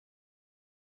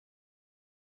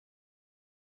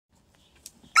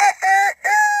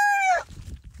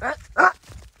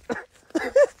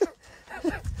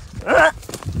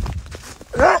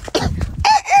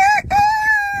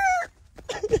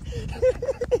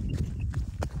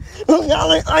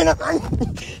يلا أنا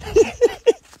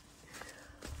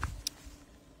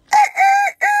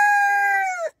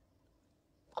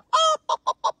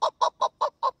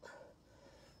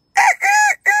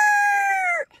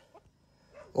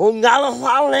ونقعد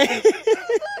صعوني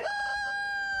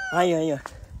هيا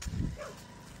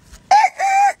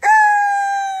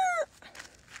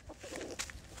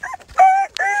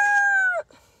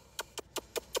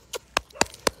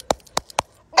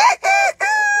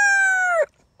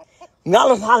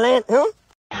nggak salin,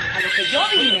 ada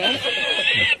kejauh ini.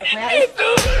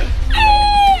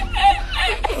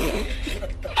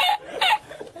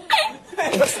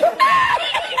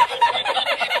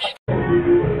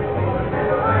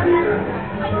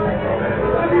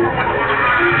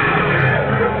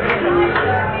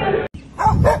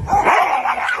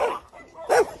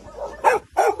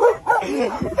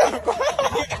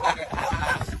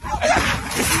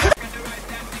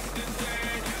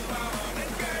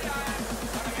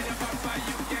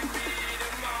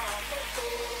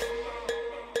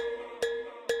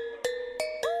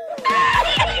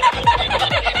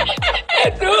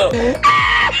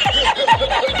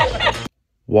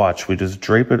 Watch, we just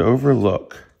drape it over, look.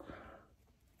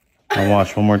 Now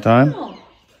watch one more time.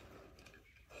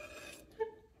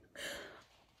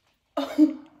 Oh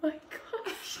my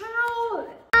gosh.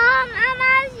 How? I'm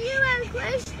asking you a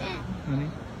question. Honey,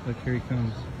 look, here he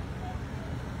comes.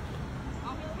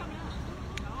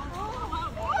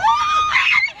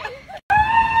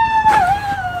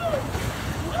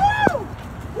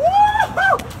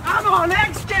 I'm on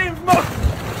X Games mode.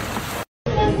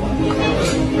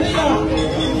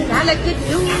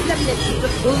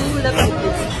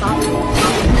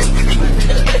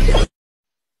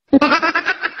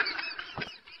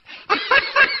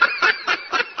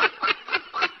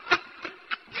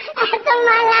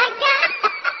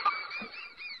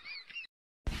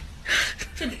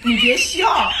你别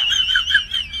笑，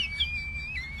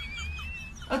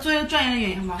做一个专业的演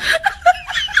员吧。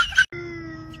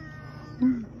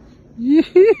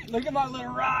Look at my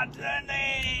little rod,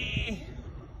 Danny.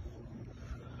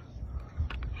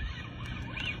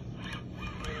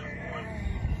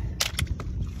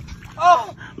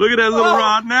 Oh! Look at that little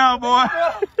rod now, boy.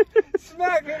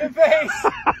 Smack me in the face.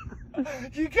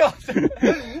 You killed him.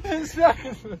 Smack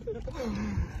me.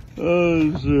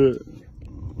 Oh, shit.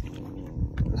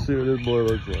 Let's see what this boy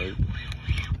looks like.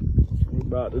 We're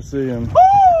about to see him.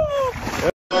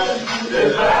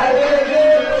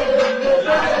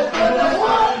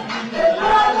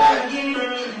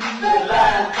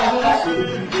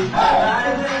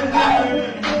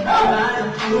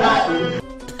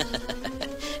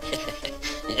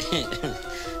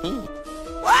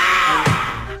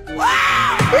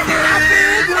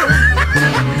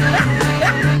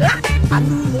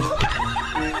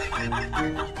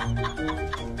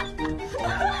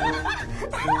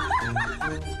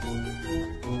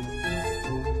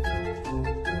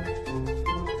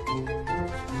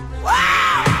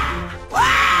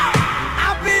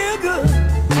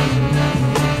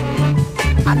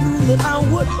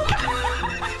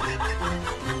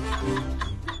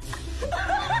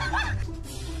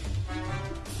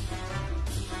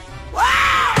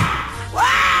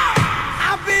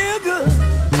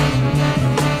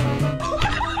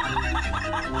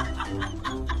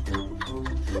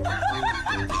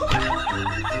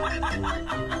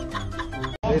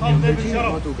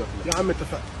 يا عم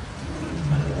اتفقنا.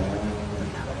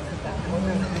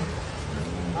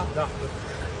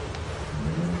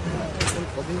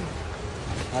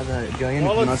 هذا جايين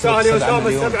والله تستاهل يا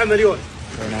اسامه 7 مليون.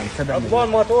 نعم 7 مليون.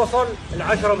 اضمن ما توصل ل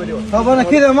 10 مليون. طب انا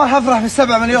كذا ما حفرح ب7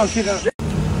 مليون كذا.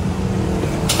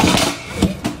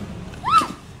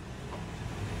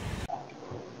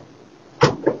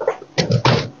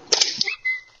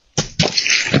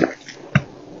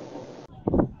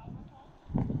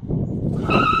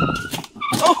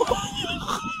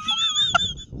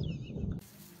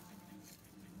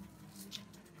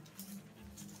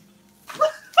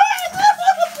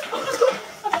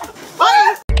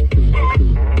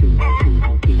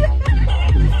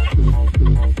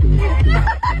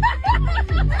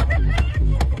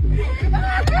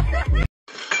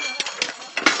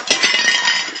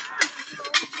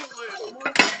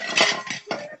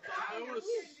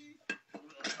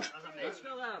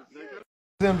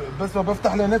 بس ما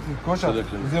بفتح له نت كوشر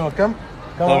زين كم؟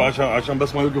 طبعا عشان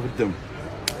بس ما يوقف الدم.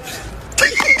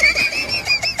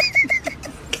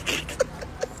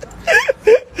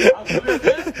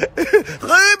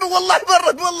 غيب والله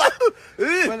برد والله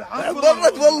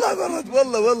برد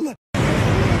والله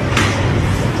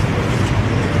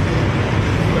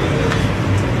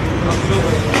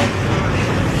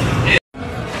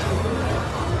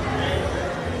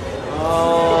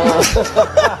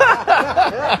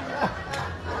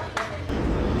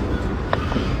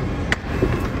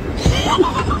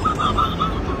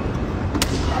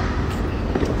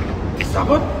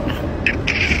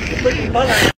لا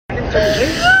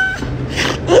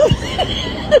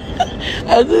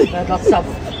تصعب.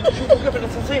 شوفوا كيف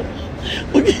التصوير.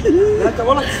 لا انت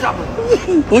والله تصعب.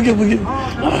 وقف.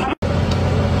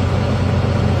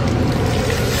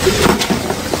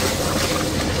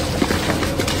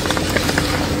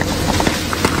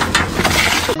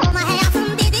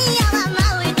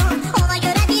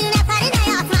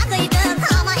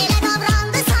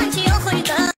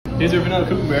 Here's your vanilla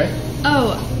cookie, Oh,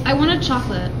 I wanted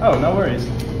chocolate. Oh, no worries.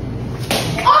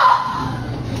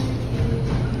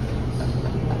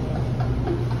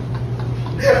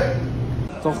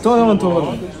 Doktor hemen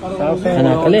topladım.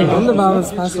 Ben de ben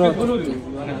Spencer'a. Ja.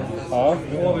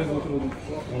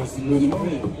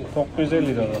 950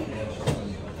 lira.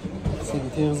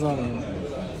 Sevgi yazar.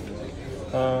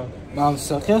 Ha. Ben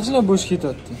sakın boş git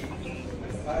attı.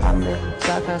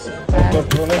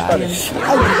 Doktor ne istedi?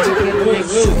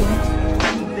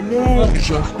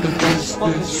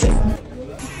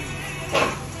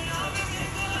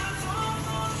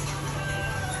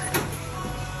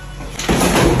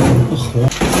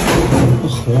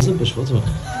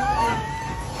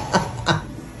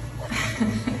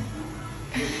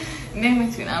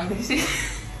 نمیتونم بشی.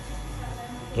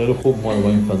 خیلی خوب ما رو با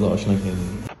این فضا آشنا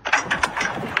کردیم.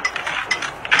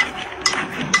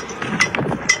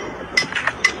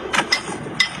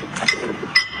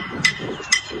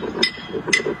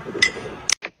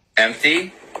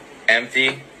 Empty, empty,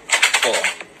 full.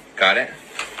 Got it?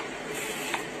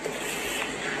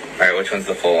 Alright, which one's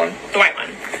the full one? The white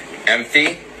one. Empty,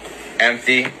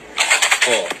 empty,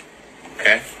 full.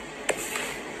 Okay?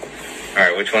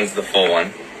 Alright, which one's the full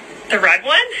one? The red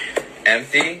one?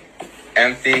 Empty,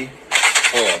 empty,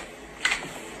 full.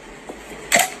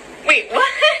 Wait,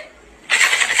 what?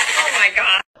 Oh my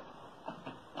god.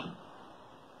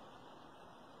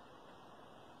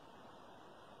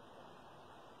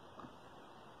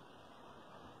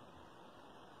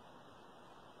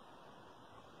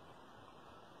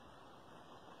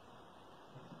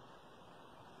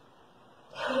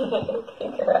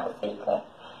 Figure out secret.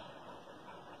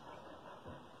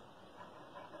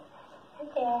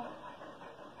 Okay.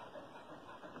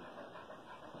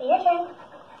 Your turn.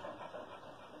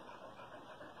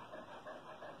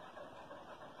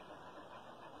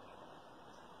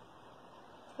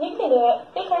 You can do it.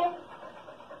 Okay.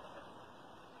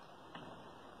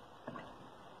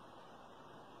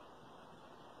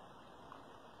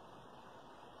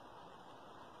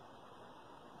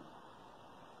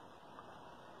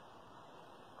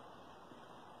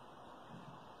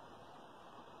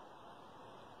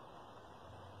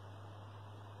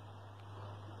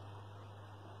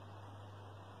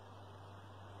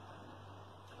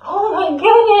 Oh my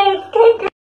goodness! Good girl.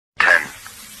 10,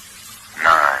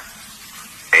 9,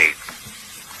 8,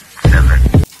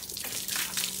 7.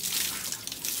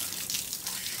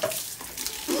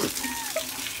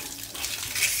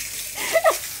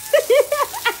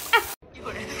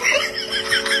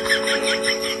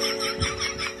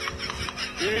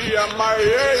 Yeah, my